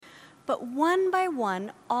But one by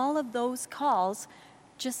one, all of those calls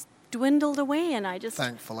just dwindled away, and I just...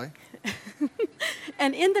 Thankfully.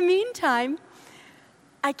 And in the meantime,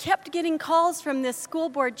 I kept getting calls from this school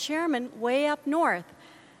board chairman way up north.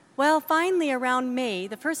 Well, finally around May,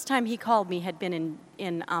 the first time he called me had been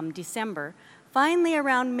in December. Finally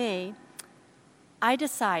around May, I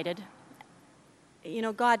decided,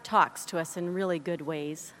 God talks to us in really good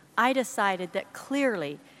ways. I decided that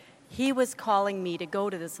clearly he was calling me to go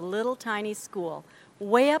to this little tiny school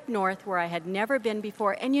way up north where I had never been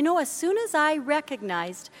before. And as soon as I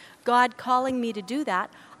recognized God calling me to do that,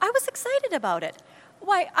 I was excited about it.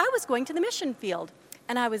 Why, I was going to the mission field,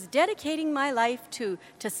 and I was dedicating my life to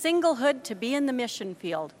singlehood, to be in the mission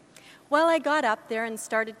field. Well, I got up there and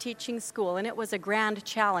started teaching school, and it was a grand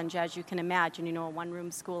challenge, as you can imagine, a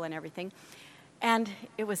one-room school and everything. And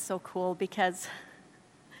it was so cool because,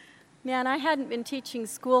 man, I hadn't been teaching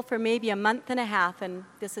school for maybe a month and a half, and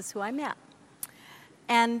this is who I met.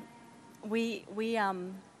 And we were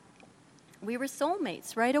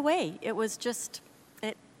soulmates right away. It was just,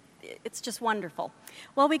 it's just wonderful.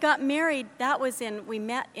 Well, we got married, we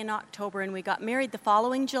met in October, and we got married the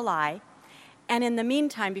following July. And in the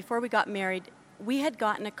meantime, before we got married, we had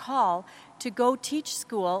gotten a call to go teach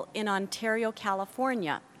school in Ontario,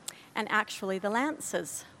 California. And actually, the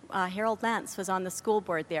Lances, Harold Lance was on the school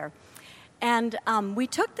board there. And we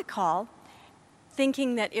took the call,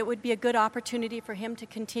 thinking that it would be a good opportunity for him to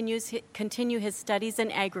continue his studies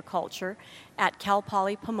in agriculture at Cal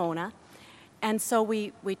Poly Pomona. And so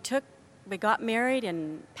we got married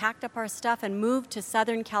and packed up our stuff and moved to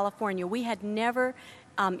Southern California. We had never,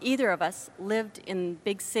 either of us, lived in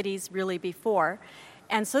big cities really before.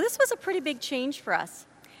 And so this was a pretty big change for us.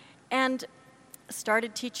 And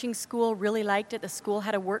started teaching school, really liked it. The school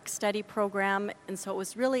had a work-study program, and so it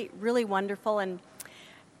was really, really wonderful. And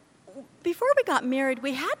before we got married,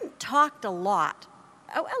 we hadn't talked a lot,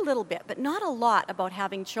 a little bit, but not a lot about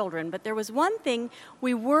having children. But there was one thing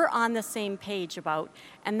we were on the same page about,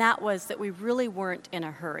 and that was that we really weren't in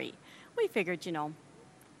a hurry. We figured, a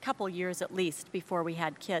couple years at least before we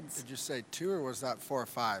had kids. Did you say 2, or was that 4 or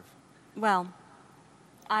 5? Well,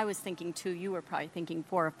 I was thinking 2. You were probably thinking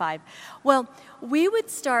 4 or 5. Well, we would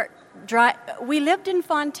we lived in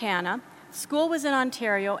Fontana. School was in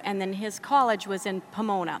Ontario, and then his college was in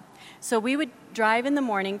Pomona. So we would drive in the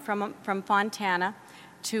morning from Fontana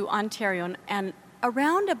to Ontario, and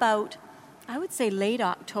around about, I would say late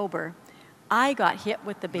October, I got hit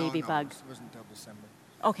with the baby bug. It wasn't until December.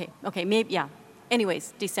 Okay, maybe, yeah.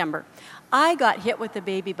 Anyways, December. I got hit with the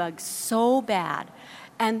baby bug so bad.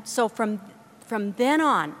 And so from then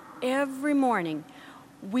on, every morning,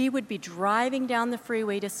 we would be driving down the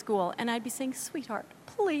freeway to school, and I'd be saying, "Sweetheart,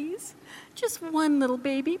 please, just one little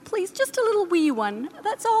baby, please, just a little wee one.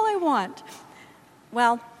 That's all I want."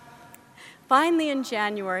 Well, finally in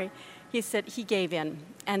January, he said he gave in.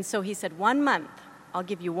 And so he said, 1 month, I'll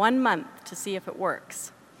give you 1 month to see if it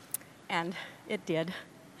works. And it did.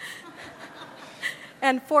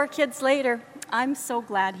 And 4 kids later, I'm so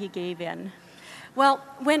glad he gave in. Well,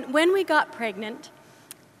 when we got pregnant,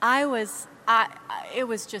 it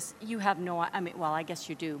was just, you have no, I guess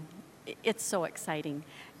you do. It's so exciting.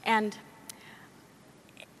 And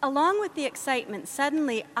along with the excitement,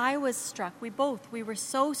 suddenly I was struck, we were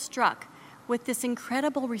so struck with this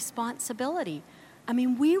incredible responsibility.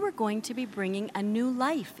 We were going to be bringing a new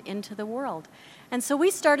life into the world. And so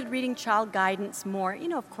we started reading child guidance more.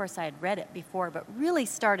 Of course I had read it before, but really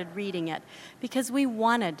started reading it because we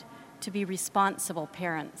wanted to be responsible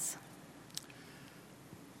parents.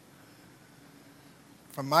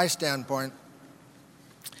 From my standpoint,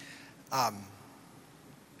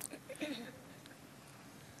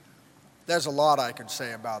 there's a lot I could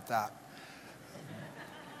say about that.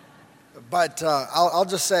 But I'll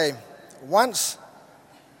just say, once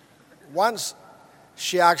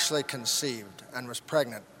she actually conceived and was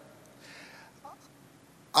pregnant,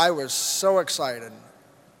 I was so excited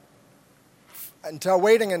until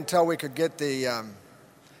we could get the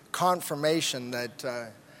confirmation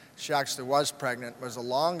that she actually was pregnant. It was the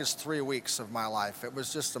longest 3 weeks of my life. It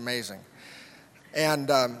was just amazing.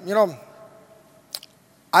 And,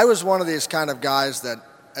 I was one of these kind of guys that,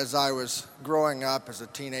 as I was growing up as a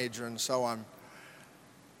teenager and so on,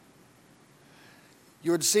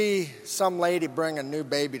 you would see some lady bring a new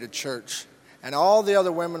baby to church, and all the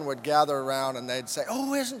other women would gather around and they'd say,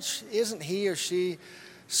 "Oh, isn't he or she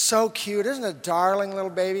so cute? Isn't it a darling little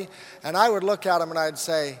baby?" And I would look at them and I'd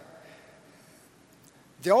say,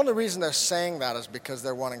 the only reason they're saying that is because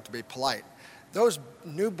they're wanting to be polite. Those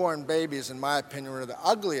newborn babies, in my opinion, are the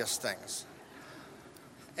ugliest things.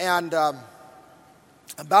 And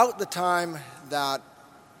about the time that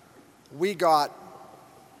we got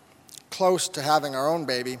close to having our own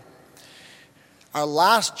baby. Our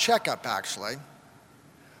last checkup, actually,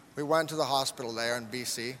 we went to the hospital there in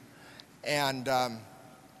BC, and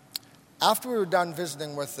after we were done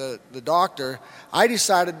visiting with the doctor, I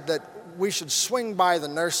decided that we should swing by the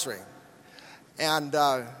nursery. And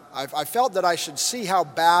I felt that I should see how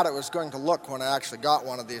bad it was going to look when I actually got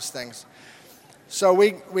one of these things. So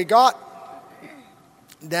we got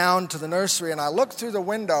down to the nursery, and I looked through the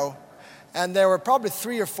window, and there were probably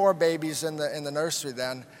 3 or 4 babies in the nursery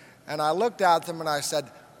then. And I looked at them and I said,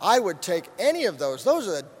 I would take any of those. Those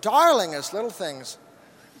are the darlingest little things.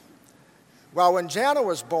 Well, when Jana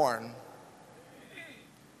was born,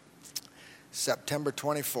 September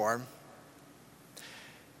 24,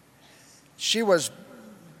 she was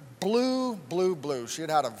blue. She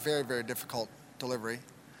had a very, very difficult delivery.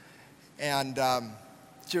 And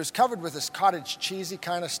she was covered with this cottage cheesy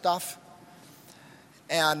kind of stuff.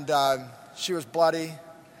 And she was bloody.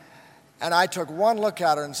 And I took one look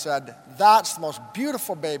at her and said, that's the most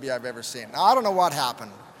beautiful baby I've ever seen. Now, I don't know what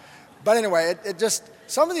happened. But anyway, it just,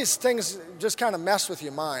 some of these things just kind of mess with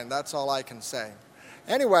your mind. That's all I can say.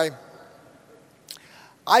 Anyway,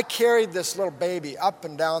 I carried this little baby up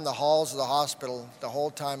and down the halls of the hospital the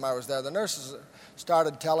whole time I was there. The nurses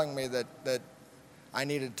started telling me that I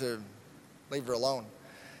needed to leave her alone.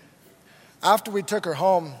 After we took her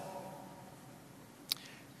home,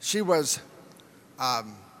 she was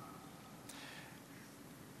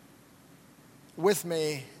with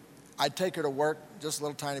me. I'd take her to work, just a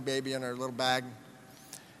little tiny baby in her little bag,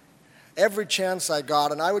 every chance I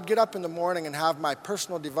got. And I would get up in the morning and have my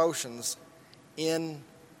personal devotions in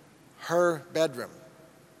her bedroom.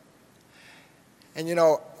 And you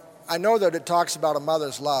know, I know that it talks about a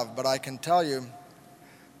mother's love, but I can tell you,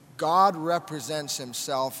 God represents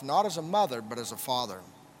himself not as a mother, but as a father.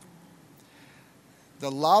 The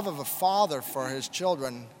love of a father for his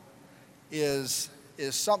children is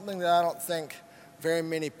something that I don't think very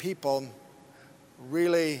many people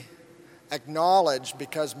really acknowledge,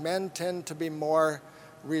 because men tend to be more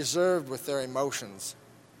reserved with their emotions.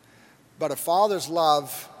 But a father's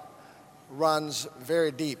love runs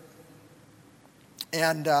very deep.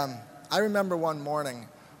 And I remember one morning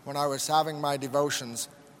when I was having my devotions,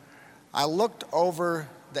 I looked over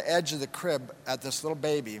the edge of the crib at this little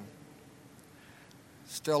baby,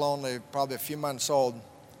 still only probably a few months old,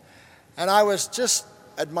 and I was just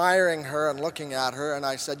admiring her and looking at her, and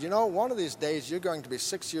I said, you know, one of these days you're going to be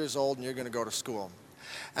 6 years old and you're going to go to school.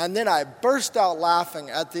 And then I burst out laughing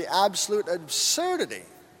at the absolute absurdity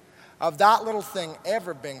of that little thing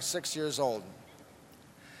ever being 6 years old.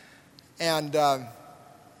 And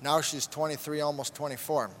now she's 23, almost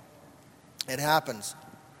 24. It happens.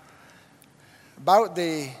 About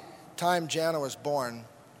the time Jana was born,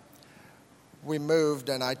 we moved,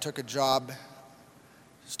 and I took a job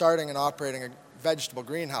starting and operating a vegetable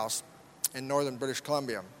greenhouse in northern British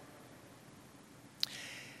Columbia.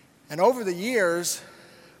 And over the years,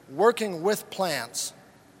 working with plants,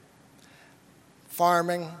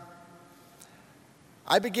 farming,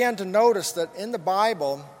 I began to notice that in the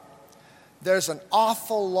Bible, there's an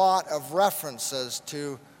awful lot of references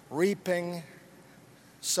to reaping,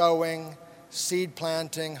 sowing, seed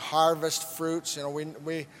planting, harvest fruits. You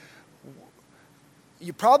know,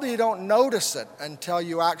 you probably don't notice it until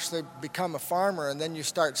you actually become a farmer, and then you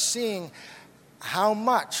start seeing how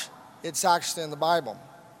much it's actually in the Bible.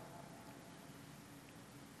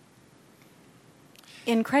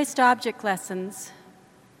 In Christ Object Lessons,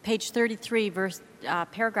 page 33,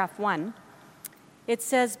 paragraph 1, it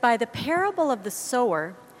says, by the parable of the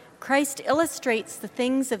sower, Christ illustrates the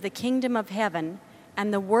things of the kingdom of heaven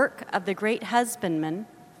and the work of the great husbandman,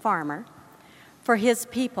 farmer, for his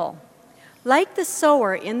people. Like the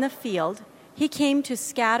sower in the field, he came to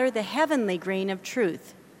scatter the heavenly grain of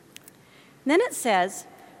truth. And then it says,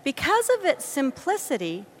 because of its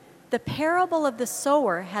simplicity, the parable of the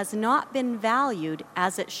sower has not been valued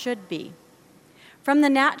as it should be. From the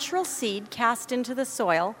natural seed cast into the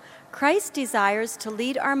soil, Christ desires to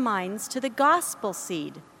lead our minds to the gospel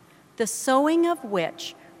seed, the sowing of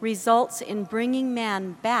which results in bringing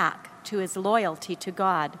man back to his loyalty to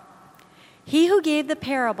God. He who gave the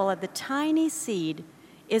parable of the tiny seed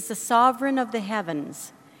is the sovereign of the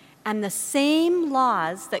heavens, and the same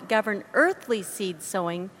laws that govern earthly seed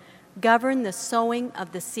sowing govern the sowing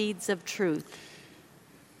of the seeds of truth.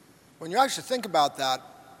 When you actually think about that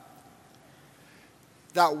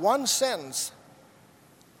one sentence,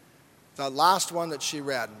 the last one that she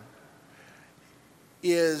read,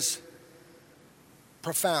 is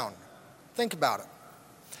profound. Think about it.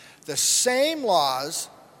 The same laws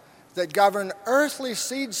that govern earthly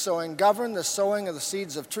seed sowing govern the sowing of the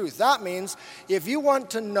seeds of truth. That means if you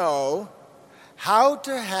want to know how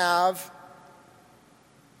to have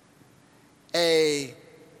a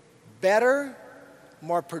better,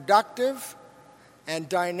 more productive, and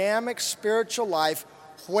dynamic spiritual life,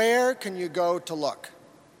 where can you go to look?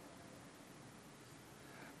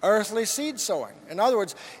 Earthly seed sowing. In other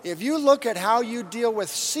words, if you look at how you deal with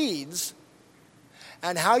seeds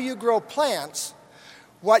and how you grow plants,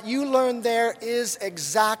 what you learn there is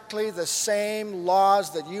exactly the same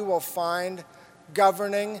laws that you will find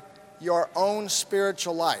governing your own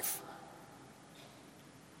spiritual life.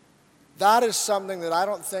 That is something that I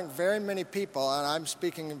don't think very many people, and I'm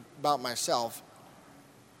speaking about myself,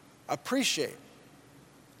 appreciate.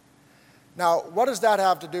 Now, what does that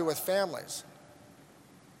have to do with families?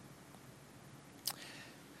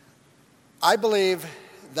 I believe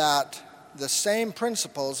that the same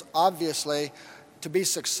principles, obviously, to be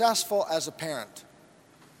successful as a parent,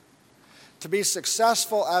 to be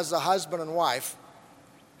successful as a husband and wife,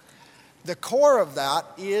 the core of that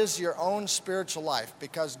is your own spiritual life,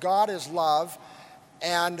 because God is love,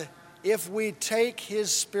 and if we take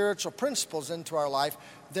His spiritual principles into our life,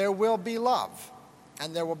 there will be love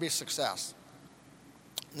and there will be success.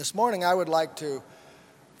 This morning I would like to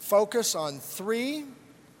focus on 3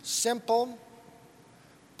 simple,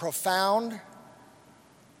 profound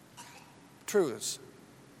truths.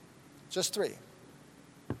 Just 3.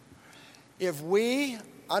 If we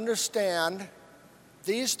understand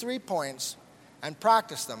these 3 points and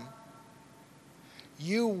practice them,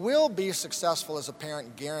 you will be successful as a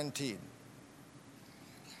parent, guaranteed.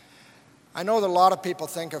 I know that a lot of people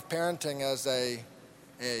think of parenting as a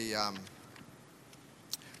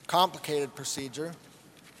complicated procedure,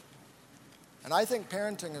 and I think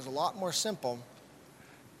parenting is a lot more simple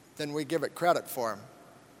than we give it credit for.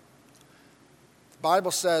 The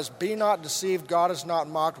Bible says, "Be not deceived, God is not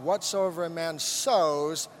mocked. Whatsoever a man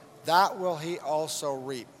sows, that will he also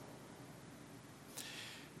reap."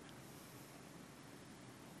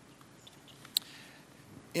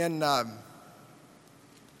 In the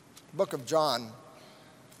book of John,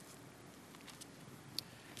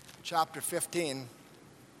 chapter 15,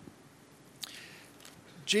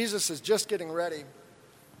 Jesus is just getting ready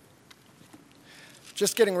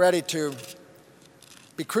to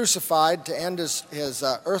be crucified to end his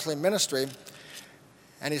earthly ministry.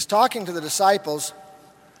 And he's talking to the disciples,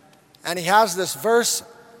 and he has this verse,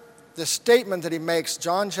 this statement that he makes,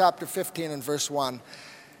 John chapter 15 and verse 1,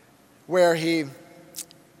 where he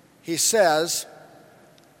says,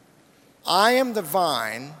 "I am the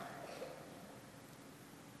vine."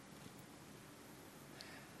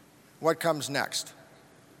 What comes next?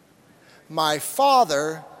 "My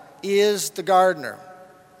Father is the gardener."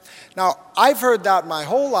 Now, I've heard that my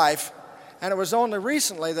whole life, and it was only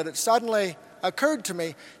recently that it suddenly occurred to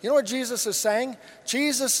me. You know what Jesus is saying?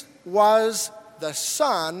 Jesus was the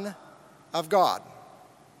Son of God.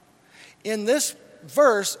 In this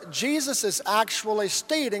verse, Jesus is actually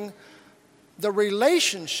stating the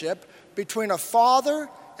relationship between a father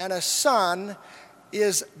and a son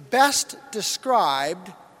is best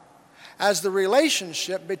described as the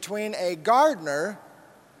relationship between a gardener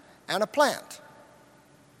and a plant.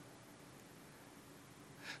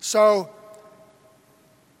 So,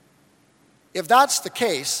 if that's the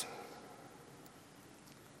case,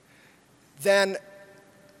 then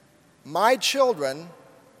my children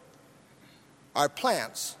are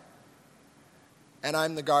plants, and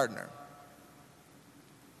I'm the gardener.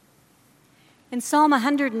 In Psalm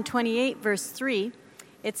 128, verse 3,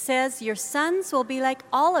 it says, "Your sons will be like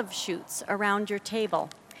olive shoots around your table."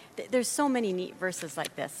 There's so many neat verses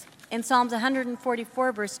like this. In Psalms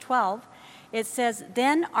 144, verse 12, it says,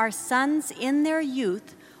 "Then our sons in their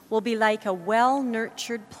youth will be like a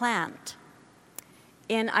well-nurtured plant."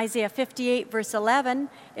 In Isaiah 58, verse 11,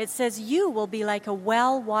 it says, "You will be like a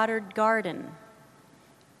well-watered garden."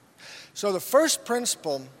 So the first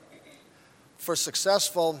principle for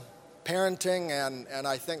successful parenting, and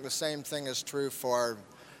I think the same thing is true for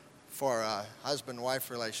husband-wife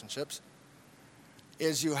relationships,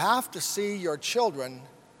 is you have to see your children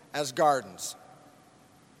as gardens.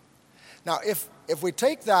 Now, if we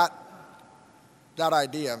take that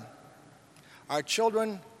idea, our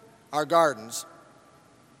children are gardens.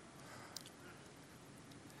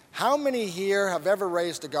 How many here have ever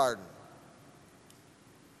raised a garden?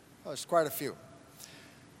 Oh, there's quite a few.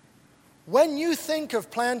 When you think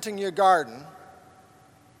of planting your garden,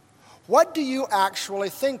 what do you actually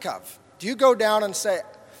think of? Do you go down and say,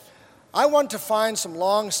 I want to find some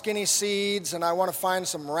long, skinny seeds, and I want to find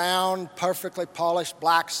some round, perfectly polished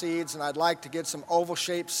black seeds, and I'd like to get some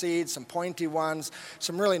oval-shaped seeds, some pointy ones,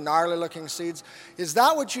 some really gnarly-looking seeds. Is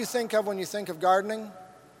that what you think of when you think of gardening?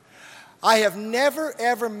 I have never,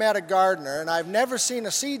 ever met a gardener, and I've never seen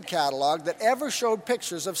a seed catalog that ever showed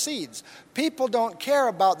pictures of seeds. People don't care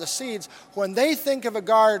about the seeds. When they think of a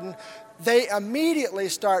garden, they immediately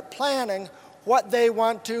start planning what they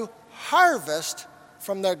want to harvest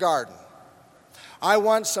from their garden. I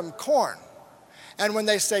want some corn. And when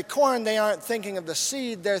they say corn, they aren't thinking of the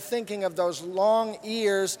seed, they're thinking of those long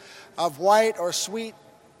ears of white or sweet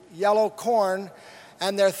yellow corn,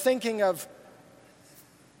 and they're thinking of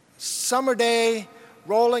summer day,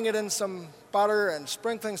 rolling it in some butter and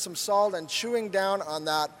sprinkling some salt and chewing down on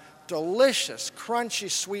that delicious,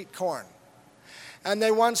 crunchy, sweet corn. And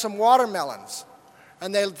they want some watermelons,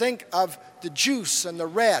 and they think of the juice and the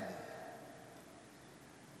red,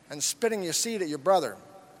 and spitting your seed at your brother.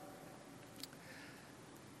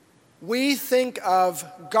 We think of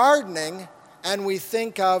gardening and we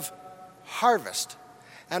think of harvest.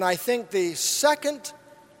 And I think the second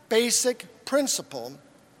basic principle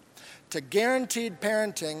to guaranteed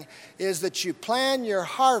parenting is that you plan your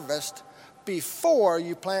harvest before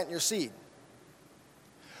you plant your seed.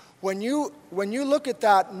 When you look at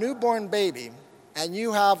that newborn baby and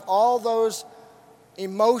you have all those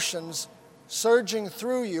emotions surging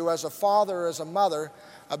through you as a father or as a mother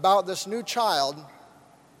about this new child,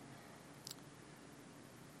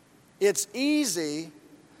 it's easy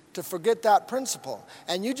to forget that principle.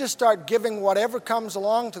 And you just start giving whatever comes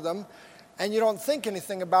along to them, and you don't think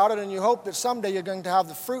anything about it, and you hope that someday you're going to have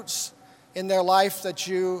the fruits in their life that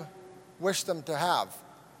you wish them to have.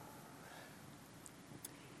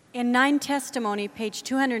 In 9 Testimony, page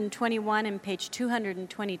 221 and page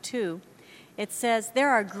 222, it says, "There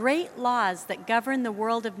are great laws that govern the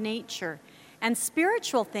world of nature, and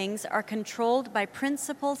spiritual things are controlled by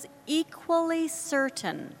principles equally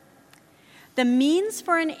certain. The means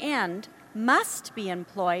for an end must be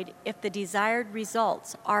employed if the desired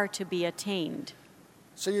results are to be attained."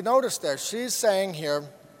 So you notice there, she's saying here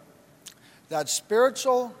that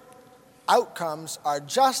spiritual outcomes are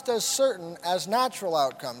just as certain as natural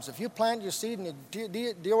outcomes. If you plant your seed and you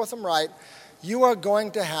deal with them right, you are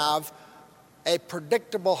going to have a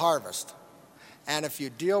predictable harvest. And if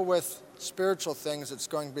you deal with spiritual things, it's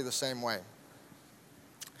going to be the same way.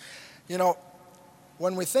 You know,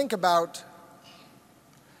 when we think about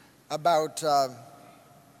the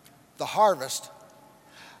harvest,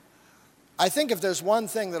 I think if there's one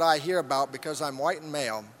thing that I hear about, because I'm white and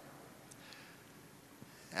male,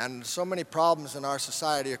 and so many problems in our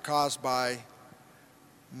society are caused by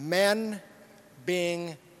men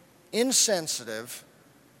being insensitive,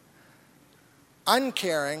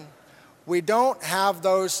 uncaring, we don't have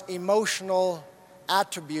those emotional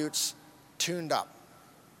attributes tuned up.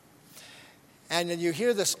 And you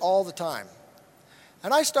hear this all the time.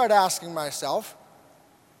 And I start asking myself,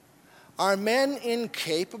 are men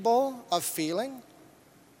incapable of feeling?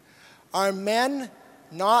 Are men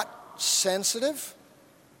not sensitive?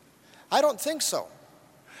 I don't think so.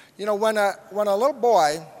 You know, when a little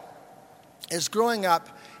boy is growing up,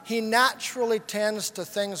 he naturally tends to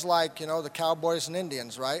things like, the cowboys and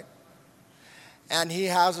Indians, right? And he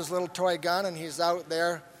has his little toy gun and he's out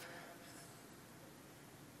there.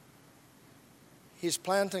 He's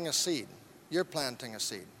planting a seed. You're planting a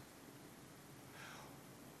seed.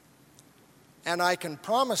 And I can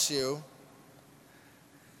promise you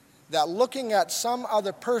that looking at some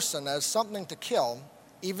other person as something to kill,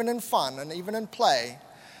 even in fun and even in play,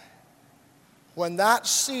 when that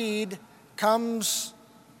seed comes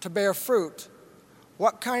to bear fruit,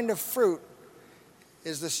 what kind of fruit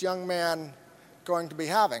is this young man going to be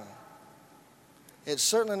having? It's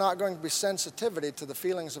certainly not going to be sensitivity to the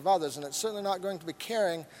feelings of others, and it's certainly not going to be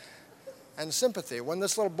caring and sympathy. When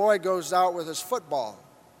this little boy goes out with his football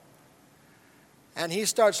and he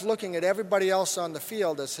starts looking at everybody else on the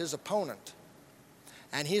field as his opponent,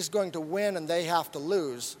 and he's going to win and they have to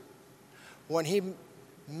lose, when he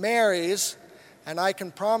marries, and I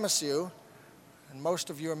can promise you, and most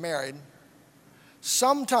of you are married,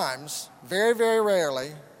 sometimes, very, very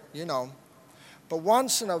rarely, but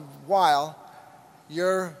once in a while,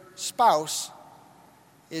 your spouse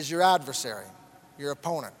is your adversary, your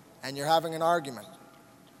opponent, and you're having an argument.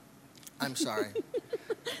 I'm sorry.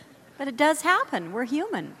 But it does happen. We're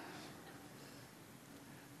human.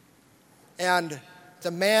 And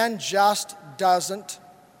the man just doesn't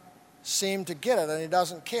seem to get it, and he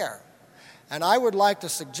doesn't care. And I would like to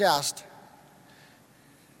suggest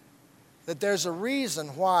that there's a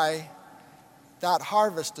reason why that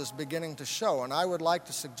harvest is beginning to show. And I would like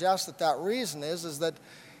to suggest that that reason is that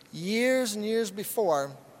years and years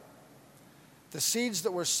before, the seeds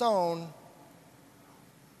that were sown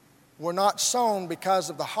were not sown because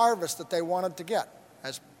of the harvest that they wanted to get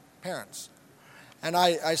as parents. And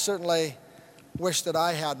I certainly wish that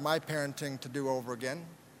I had my parenting to do over again.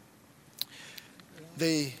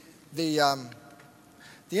 The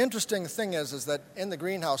interesting thing is that in the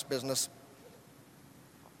greenhouse business,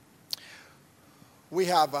 we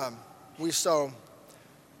sow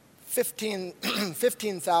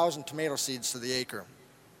 15,000 tomato seeds to the acre.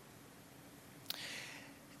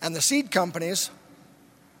 And the seed companies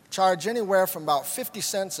charge anywhere from about 50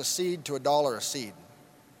 cents a seed to $1 a seed.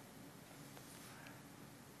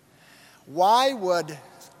 Why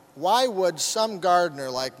would some gardener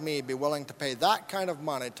like me be willing to pay that kind of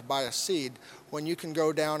money to buy a seed when you can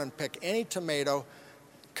go down and pick any tomato,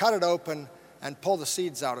 cut it open, and pull the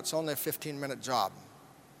seeds out? It's only a 15-minute job.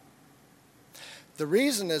 The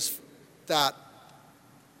reason is that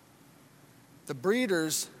the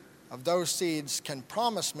breeders of those seeds can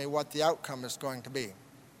promise me what the outcome is going to be.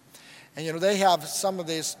 And you know, they have some of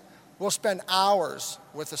these, we'll spend hours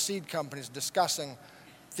with the seed companies discussing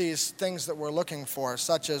these things that we're looking for,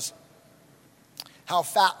 such as how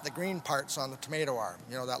fat the green parts on the tomato are,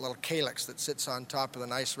 you know, that little calyx that sits on top of the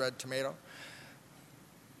nice red tomato,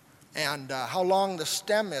 and how long the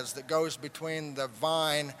stem is that goes between the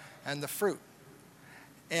vine and the fruit,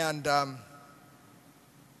 and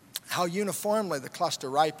how uniformly the cluster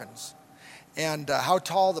ripens, and how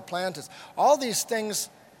tall the plant is. All these things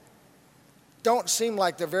don't seem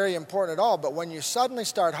like they're very important at all, but when you suddenly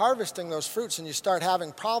start harvesting those fruits and you start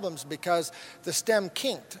having problems because the stem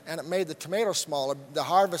kinked and it made the tomato smaller,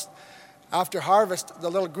 after harvest,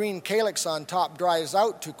 the little green calyx on top dries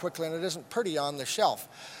out too quickly and it isn't pretty on the shelf.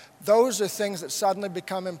 Those are things that suddenly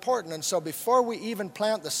become important, and so before we even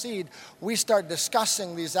plant the seed, we start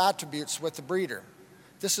discussing these attributes with the breeder.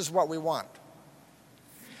 This is what we want.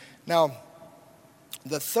 Now,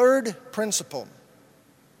 the third principle.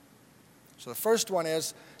 So the first one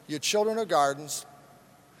is your children are gardens.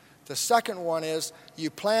 The second one is you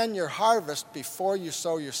plan your harvest before you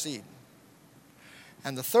sow your seed.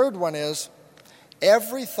 And the third one is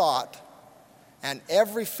every thought and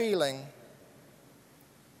every feeling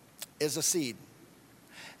is a seed.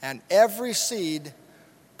 And every seed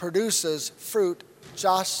produces fruit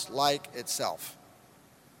just like itself.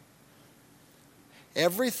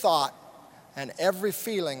 Every thought and every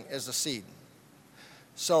feeling is a seed.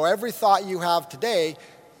 So every thought you have today,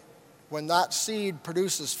 when that seed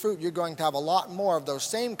produces fruit, you're going to have a lot more of those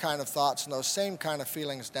same kind of thoughts and those same kind of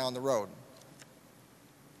feelings down the road.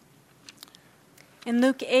 In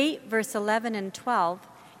Luke 8, verse 11 and 12,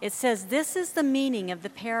 it says, "This is the meaning of the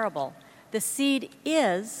parable. The seed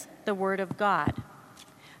is the word of God.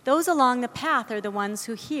 Those along the path are the ones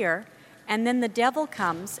who hear, and then the devil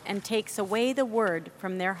comes and takes away the word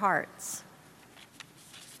from their hearts."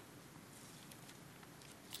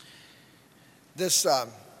 This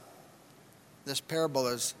parable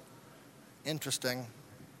is interesting.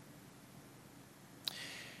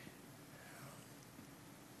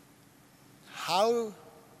 How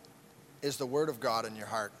is the Word of God in your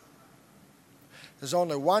heart? There's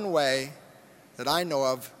only one way that I know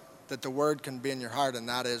of that the Word can be in your heart, and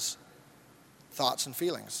that is thoughts and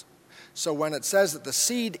feelings. So when it says that the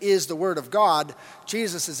seed is the Word of God,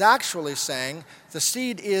 Jesus is actually saying the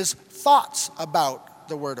seed is thoughts about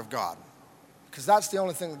the Word of God, because that's the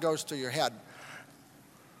only thing that goes through your head.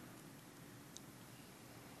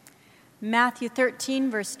 Matthew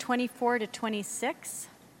 13, verse 24 to 26,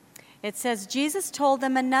 it says, "Jesus told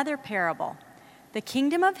them another parable. The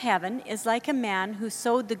kingdom of heaven is like a man who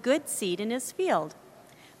sowed the good seed in his field.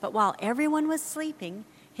 But while everyone was sleeping,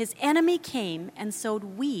 his enemy came and sowed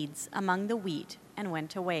weeds among the wheat and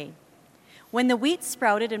went away. When the wheat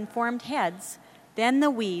sprouted and formed heads, then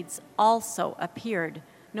the weeds also appeared."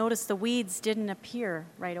 Notice the weeds didn't appear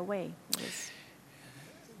right away.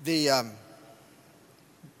 The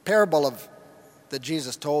parable that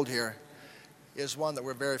Jesus told here is one that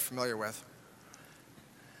we're very familiar with.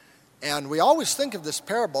 And we always think of this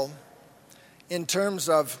parable in terms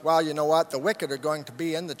of, well, you know what, the wicked are going to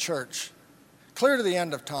be in the church clear to the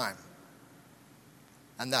end of time.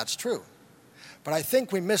 And that's true. But I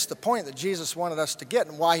think we missed the point that Jesus wanted us to get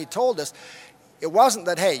and why he told us. It wasn't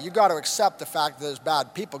that, hey, you got to accept the fact that there's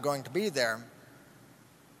bad people going to be there.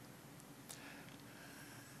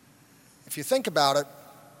 If you think about it,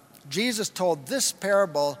 Jesus told this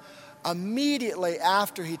parable immediately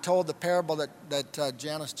after he told the parable that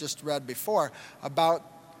Janice just read before about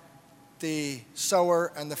the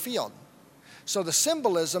sower and the field. So the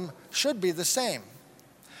symbolism should be the same.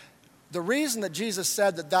 The reason that Jesus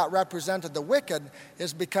said that that represented the wicked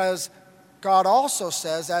is because God also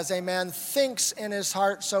says, as a man thinks in his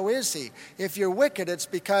heart, so is he. If you're wicked, it's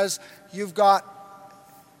because you've got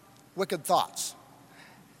wicked thoughts.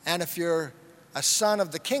 And if you're a son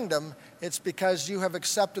of the kingdom, it's because you have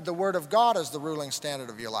accepted the word of God as the ruling standard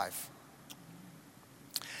of your life.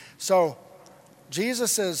 So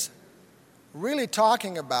Jesus is really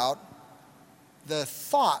talking about the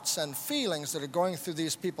thoughts and feelings that are going through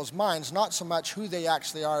these people's minds, not so much who they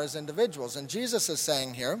actually are as individuals. And Jesus is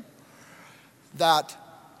saying here that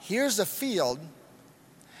here's a field,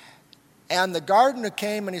 and the gardener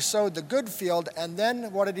came and he sowed the good field, and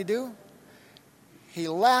then what did he do? He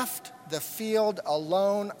left the field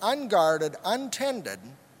alone, unguarded, untended,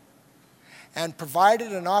 and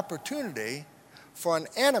provided an opportunity for an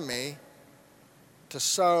enemy to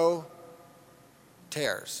sow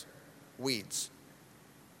tares, weeds.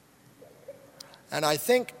 And I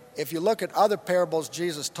think if you look at other parables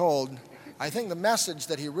Jesus told, I think the message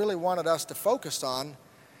that he really wanted us to focus on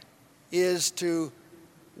is to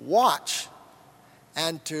watch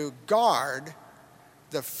and to guard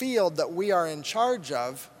the field that we are in charge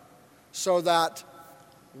of, so that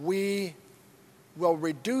we will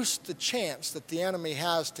reduce the chance that the enemy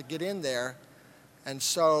has to get in there and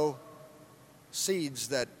sow seeds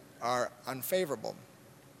that are unfavorable.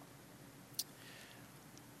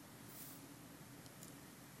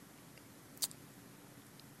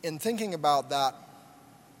 In thinking about that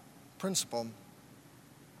principle,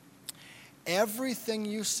 everything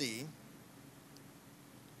you see,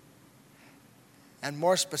 and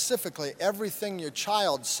more specifically, everything your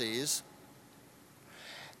child sees,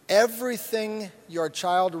 everything your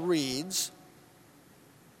child reads,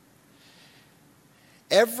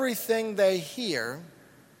 everything they hear,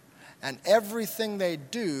 and everything they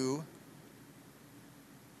do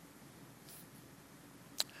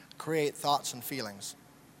create thoughts and feelings.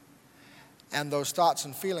 And those thoughts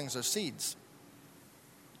and feelings are seeds.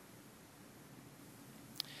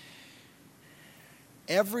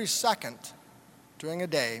 Every second during a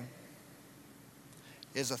day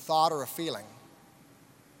is a thought or a feeling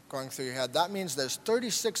going through your head. That means there's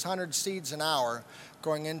 3,600 seeds an hour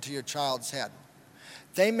going into your child's head.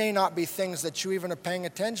 They may not be things that you even are paying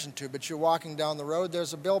attention to, but you're walking down the road,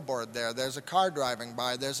 there's a billboard there, there's a car driving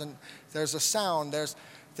by, there's a sound,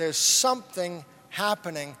 there's something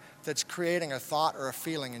happening that's creating a thought or a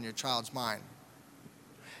feeling in your child's mind.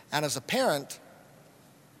 And as a parent,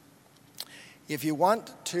 if you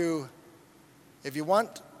want to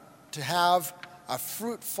have a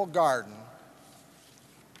fruitful garden,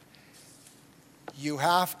 you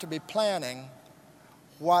have to be planning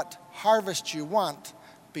what harvest you want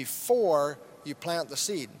before you plant the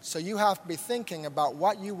seed. So you have to be thinking about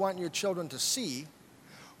what you want your children to see,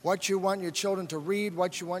 what you want your children to read,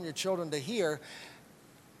 what you want your children to hear,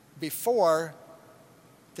 before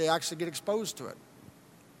they actually get exposed to it.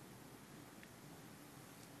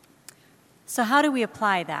 So how do we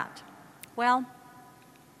apply that? Well,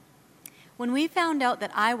 when we found out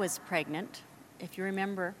that I was pregnant, if you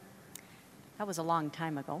remember, that was a long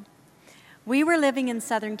time ago, we were living in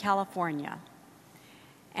Southern California.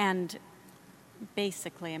 And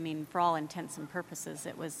basically, I mean, for all intents and purposes,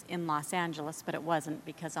 it was in Los Angeles, but it wasn't,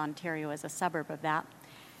 because Ontario is a suburb of that.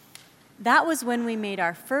 That was when we made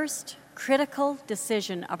our first critical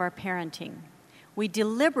decision of our parenting. We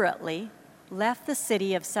deliberately left the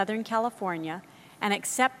city of Southern California and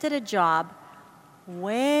accepted a job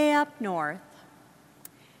way up north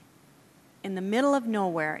in the middle of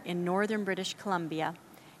nowhere in northern British Columbia.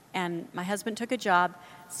 And my husband took a job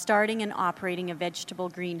starting and operating a vegetable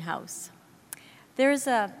greenhouse. There's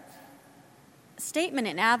a statement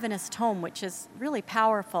in Adventist Home which is really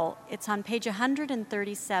powerful. It's on page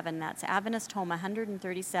 137. That's Adventist Home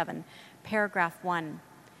 137, paragraph 1.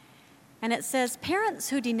 And it says, "Parents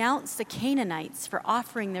who denounce the Canaanites for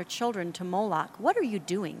offering their children to Moloch, what are you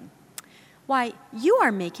doing? Why, you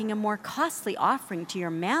are making a more costly offering to your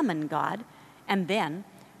mammon god, and then,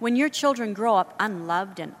 when your children grow up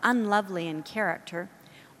unloved and unlovely in character,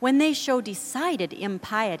 when they show decided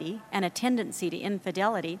impiety and a tendency to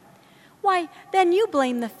infidelity, why, then you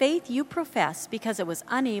blame the faith you profess because it was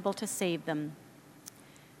unable to save them.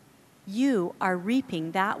 You are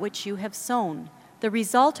reaping that which you have sown, the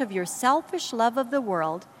result of your selfish love of the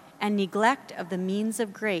world and neglect of the means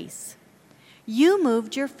of grace. You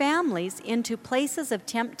moved your families into places of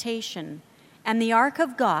temptation, and the ark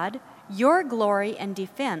of God, your glory and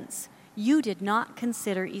defense, you did not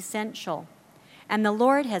consider essential. And the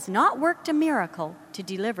Lord has not worked a miracle to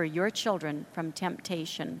deliver your children from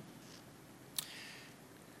temptation."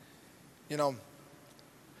 You know,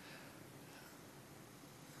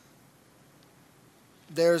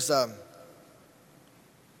 there's a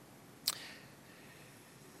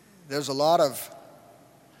lot of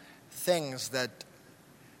things that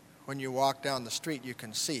when you walk down the street you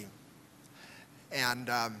can see. And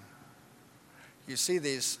you see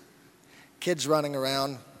these kids running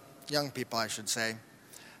around, young people I should say,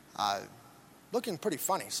 looking pretty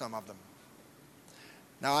funny, some of them.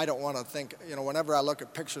 Now I don't want to think, you know, whenever I look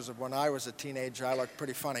at pictures of when I was a teenager, I look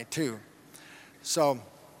pretty funny too. So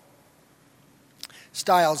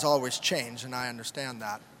styles always change, and I understand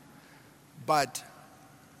that. But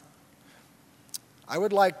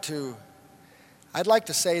I'd like to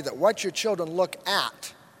say that what your children look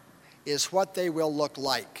at is what they will look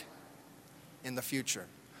like in the future.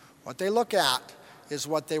 What they look at is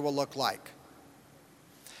what they will look like.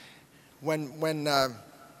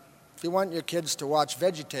 If you want your kids to watch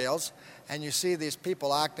VeggieTales and you see these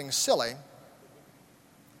people acting silly,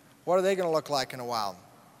 what are they going to look like in a while?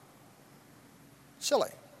 Silly.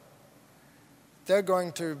 They're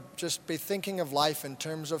going to just be thinking of life in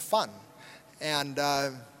terms of fun and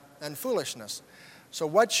foolishness. So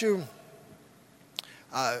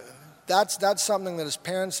that's something that as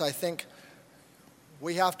parents I think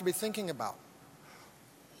we have to be thinking about.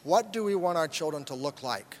 What do we want our children to look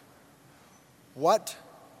like? What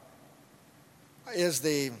is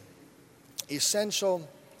the essential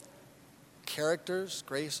characters,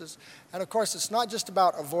 graces? And of course, it's not just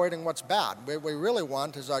about avoiding what's bad. What we really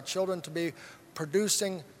want is our children to be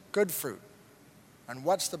producing good fruit. And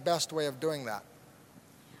what's the best way of doing that?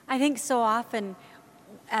 I think so often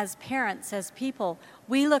as parents, as people,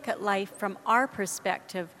 we look at life from our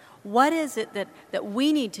perspective. What is it that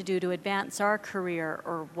we need to do to advance our career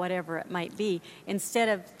or whatever it might be, instead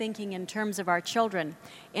of thinking in terms of our children?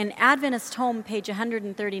 In Adventist Home, page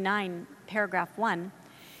 139, paragraph 1,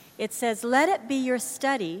 it says, "Let it be your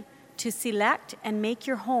study to select and make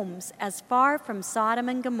your homes as far from Sodom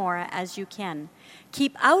and Gomorrah as you can.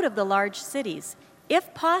 Keep out of the large cities.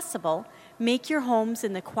 If possible, make your homes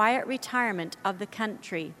in the quiet retirement of the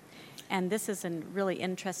country." And this is a really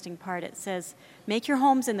interesting part. It says, "Make your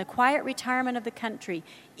homes in the quiet retirement of the country,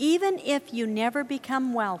 even if you never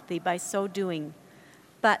become wealthy by so doing.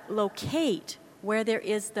 But locate where there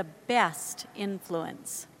is the best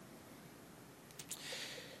influence."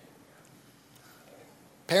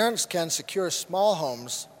 Parents can secure small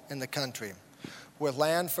homes in the country with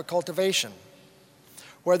land for cultivation,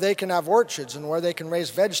 where they can have orchards and where they can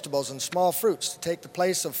raise vegetables and small fruits to take the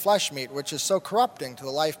place of flesh meat, which is so corrupting to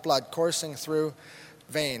the lifeblood coursing through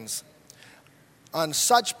veins. On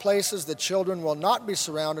such places, the children will not be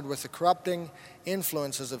surrounded with the corrupting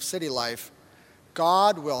influences of city life.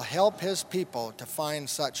 God will help his people to find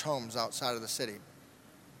such homes outside of the city.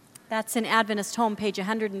 That's in Adventist Home, page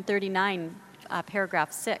 139,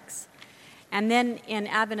 paragraph 6. And then in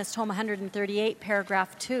Adventist Home 138,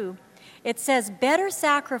 paragraph 2, it says, "Better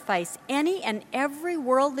sacrifice any and every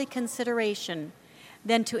worldly consideration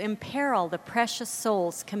than to imperil the precious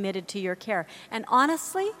souls committed to your care." And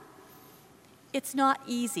honestly, it's not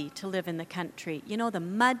easy to live in the country. You know, the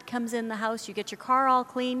mud comes in the house, you get your car all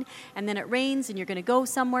clean, and then it rains and you're going to go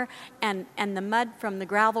somewhere, and the mud from the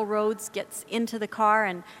gravel roads gets into the car,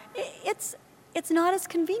 and it's not as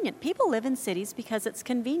convenient. People live in cities because it's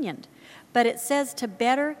convenient. But it says to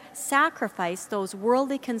better sacrifice those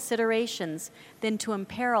worldly considerations than to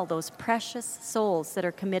imperil those precious souls that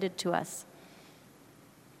are committed to us.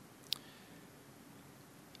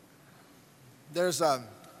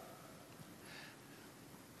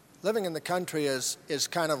 Living in the country is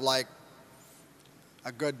kind of like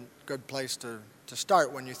a good place to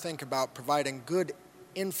start when you think about providing good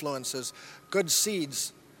influences, good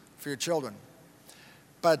seeds for your children.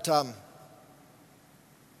 But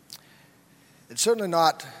it's certainly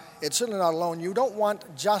not alone. You don't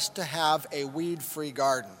want just to have a weed-free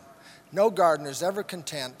garden. No gardener is ever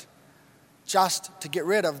content just to get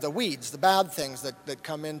rid of the weeds, the bad things that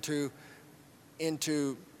come into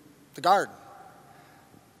the garden.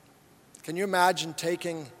 Can you imagine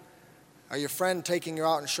your friend taking you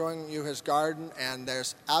out and showing you his garden, and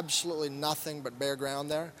there's absolutely nothing but bare ground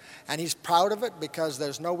there, and he's proud of it because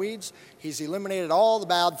there's no weeds? He's eliminated all the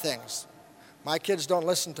bad things. My kids don't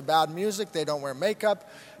listen to bad music, they don't wear makeup,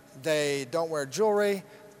 they don't wear jewelry,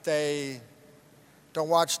 they don't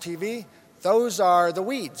watch TV. Those are the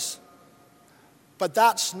weeds. But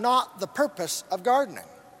that's not the purpose of gardening.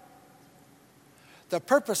 The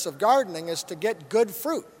purpose of gardening is to get good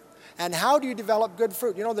fruit. And how do you develop good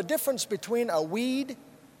fruit? You know, the difference between a weed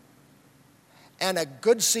and a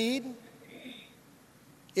good seed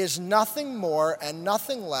is nothing more and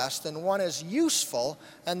nothing less than one is useful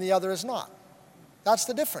and the other is not. That's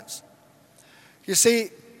the difference. You see,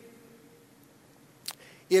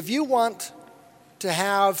 if you want to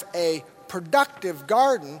have a productive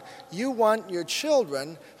garden, you want your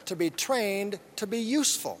children to be trained to be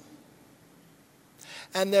useful.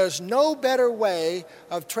 And there's no better way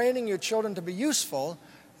of training your children to be useful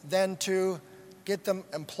than to get them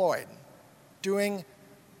employed, doing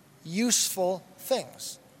useful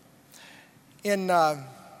things. In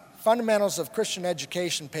Fundamentals of Christian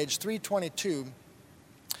Education, page 322,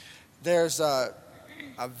 there's a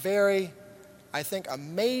very, I think,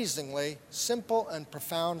 amazingly simple and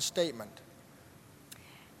profound statement.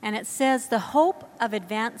 And it says, the hope of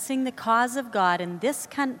advancing the cause of God in this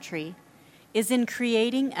country is in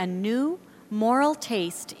creating a new moral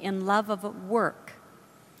taste in love of work,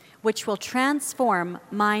 which will transform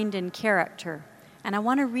mind and character. And I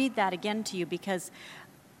want to read that again to you, because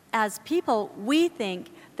as people, we think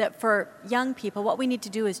that for young people, what we need to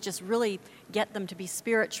do is just really get them to be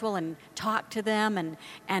spiritual and talk to them, and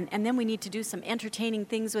then we need to do some entertaining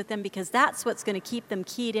things with them, because that's what's going to keep them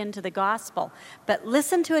keyed into the gospel. But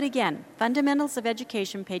listen to it again. Fundamentals of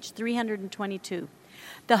Education, page 322.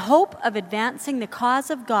 The hope of advancing the cause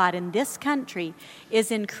of God in this country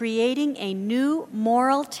is in creating a new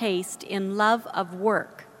moral taste in love of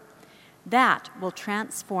work. That will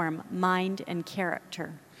transform mind and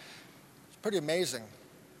character. It's pretty amazing.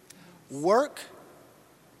 Work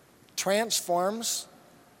transforms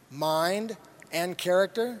mind and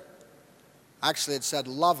character. Actually, it said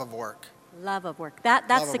love of work. Love of work.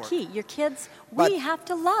 That's the key. Your kids, we have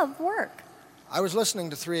to love work. I was listening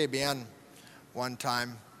to 3ABN one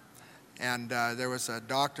time, and there was a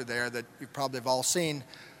doctor there that you probably have all seen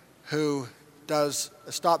who does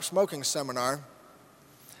a stop smoking seminar,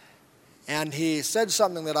 and he said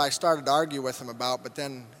something that I started to argue with him about, but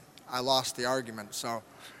then I lost the argument. So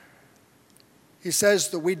he says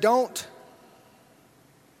that we don't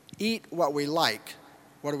eat what we like.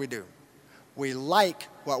 What do? We like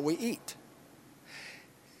what we eat.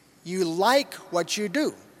 You like what you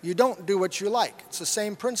do. You don't do what you like. It's the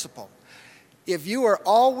same principle. If you are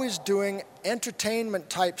always doing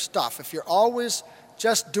entertainment type stuff, if you're always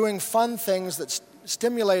just doing fun things, that's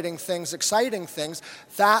stimulating things, exciting things,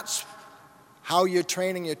 that's how you're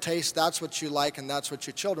training your taste, that's what you like, and that's what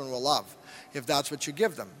your children will love, if that's what you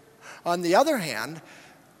give them. On the other hand,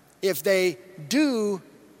 if they do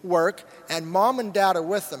work and mom and dad are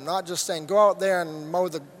with them, not just saying, go out there and mow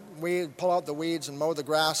the weed, pull out the weeds and mow the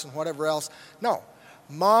grass and whatever else. No,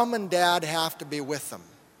 mom and dad have to be with them.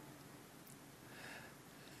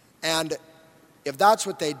 And if that's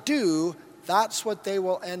what they do, that's what they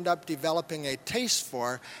will end up developing a taste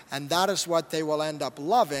for, and that is what they will end up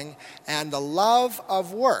loving, and the love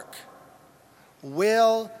of work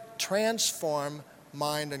will transform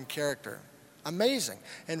mind and character. Amazing.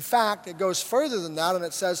 In fact, it goes further than that, and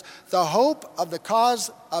it says, the hope of the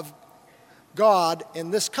cause of God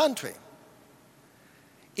in this country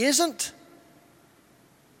isn't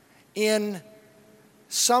in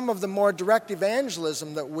some of the more direct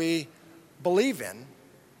evangelism that we believe in.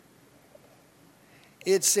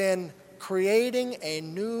 It's in creating a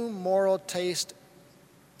new moral taste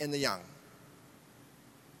in the young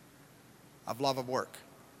of love of work.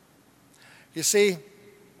 You see,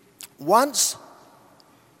 once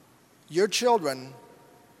your children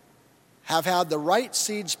have had the right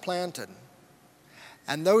seeds planted,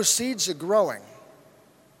 and those seeds are growing,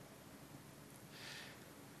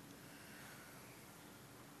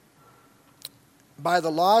 by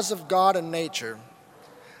the laws of God and nature,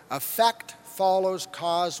 effect follows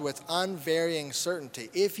cause with unvarying certainty.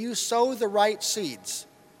 If you sow the right seeds,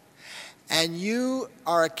 and you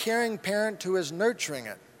are a caring parent who is nurturing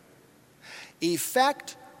it,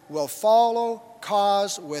 effect will follow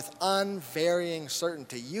cause with unvarying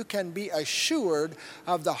certainty. You can be assured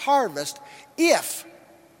of the harvest if,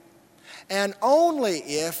 and only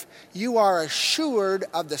if, you are assured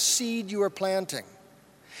of the seed you are planting.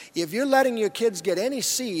 If you're letting your kids get any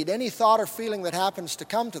seed, any thought or feeling that happens to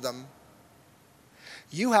come to them,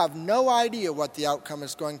 you have no idea what the outcome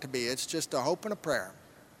is going to be. It's just a hope and a prayer.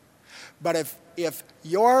 But if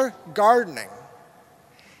your gardening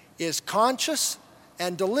is conscious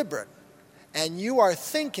and deliberate, and you are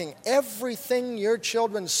thinking everything your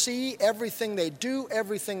children see, everything they do,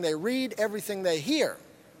 everything they read, everything they hear,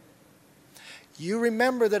 you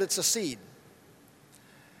remember that it's a seed.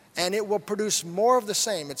 And it will produce more of the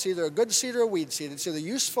same. It's either a good seed or a weed seed. It's either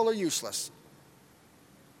useful or useless.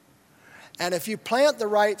 And if you plant the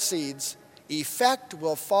right seeds, effect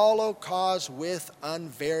will follow cause with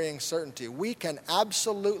unvarying certainty. We can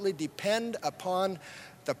absolutely depend upon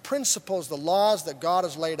the principles, the laws that God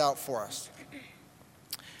has laid out for us.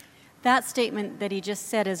 That statement that he just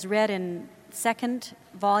said is read in second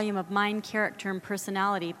volume of Mind, Character, and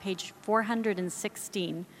Personality, page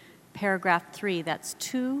 416, paragraph 3. That's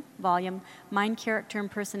 2 volume, Mind, Character, and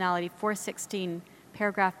Personality, 416,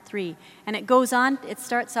 paragraph 3. And it goes on, it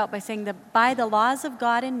starts out by saying that by the laws of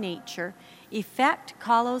God in nature, effect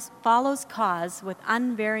follows cause with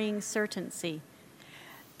unvarying certainty.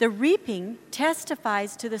 The reaping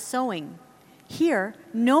testifies to the sowing. Here,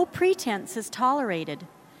 no pretense is tolerated.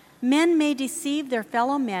 Men may deceive their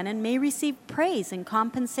fellow men and may receive praise and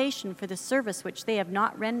compensation for the service which they have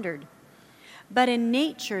not rendered. But in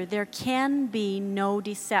nature, there can be no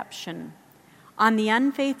deception. On the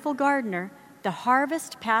unfaithful gardener, the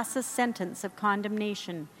harvest passes sentence of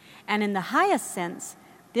condemnation, and in the highest sense,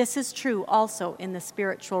 this is true also in the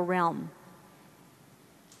spiritual realm.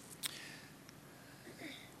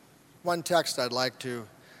 One text I'd like to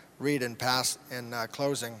read in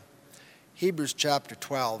closing, Hebrews chapter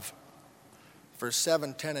 12, verse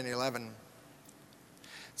 7, 10, and 11,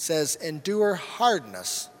 says, endure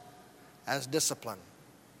hardness as discipline.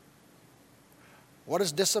 What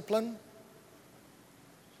is discipline?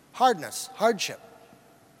 Hardness, hardship.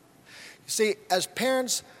 You see, as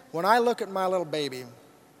parents, when I look at my little baby,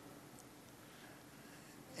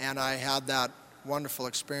 and I had that wonderful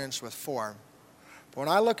experience with 4, but when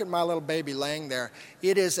I look at my little baby laying there,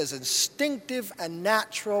 it is as instinctive and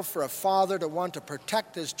natural for a father to want to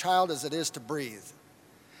protect his child as it is to breathe.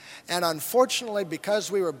 And unfortunately, because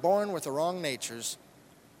we were born with the wrong natures,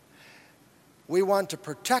 we want to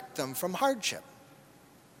protect them from hardship.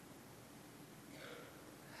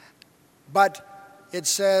 But it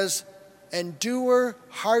says, endure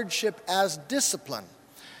hardship as discipline.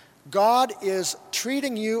 God is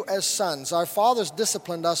treating you as sons. Our fathers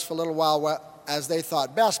disciplined us for a little while as they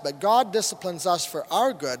thought best, but God disciplines us for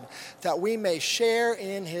our good, that we may share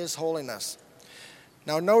in his holiness.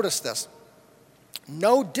 Now notice this.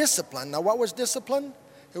 No discipline. Now what was discipline?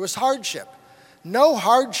 It was hardship. No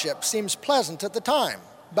hardship seems pleasant at the time,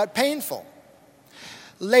 but painful.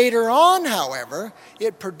 Later on, however,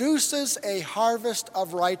 it produces a harvest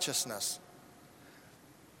of righteousness.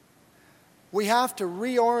 We have to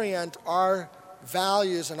reorient our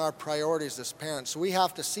values and our priorities as parents. We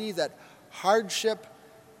have to see that hardship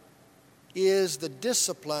is the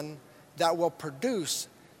discipline that will produce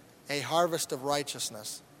a harvest of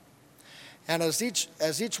righteousness. And as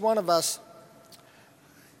each one of us,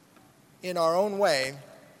 in our own way,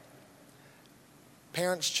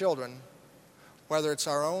 parents children, whether it's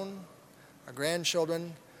our own, our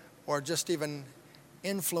grandchildren, or just even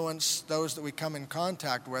influence those that we come in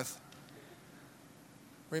contact with,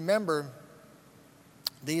 remember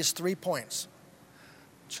these 3 points.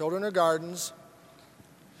 Children are gardens.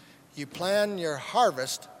 You plan your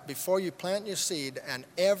harvest before you plant your seed, and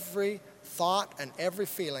every thought and every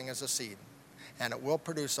feeling is a seed. And it will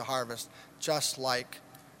produce a harvest just like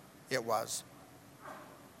it was.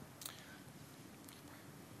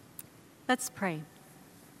 Let's pray.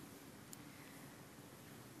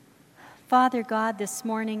 Father God, this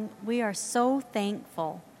morning we are so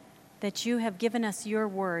thankful that you have given us your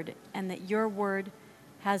word, and that your word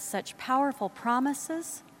has such powerful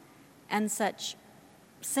promises and such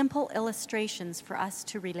simple illustrations for us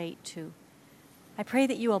to relate to. I pray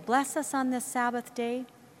that you will bless us on this Sabbath day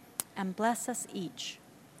and bless us each,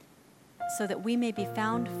 so that we may be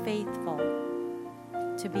found faithful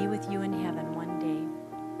to be with you in heaven one day.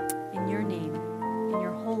 In your name, in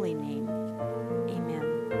your holy name, amen.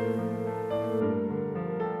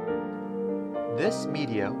 This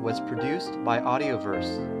media was produced by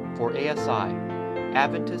Audioverse for ASI,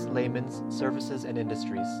 Adventist Layman's Services and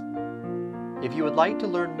Industries. If you would like to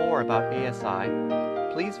learn more about ASI,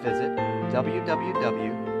 please visit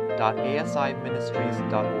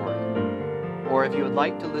www.asiministries.org. Or if you would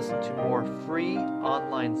like to listen to more free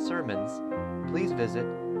online sermons, please visit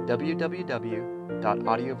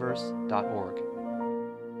www.audioverse.org.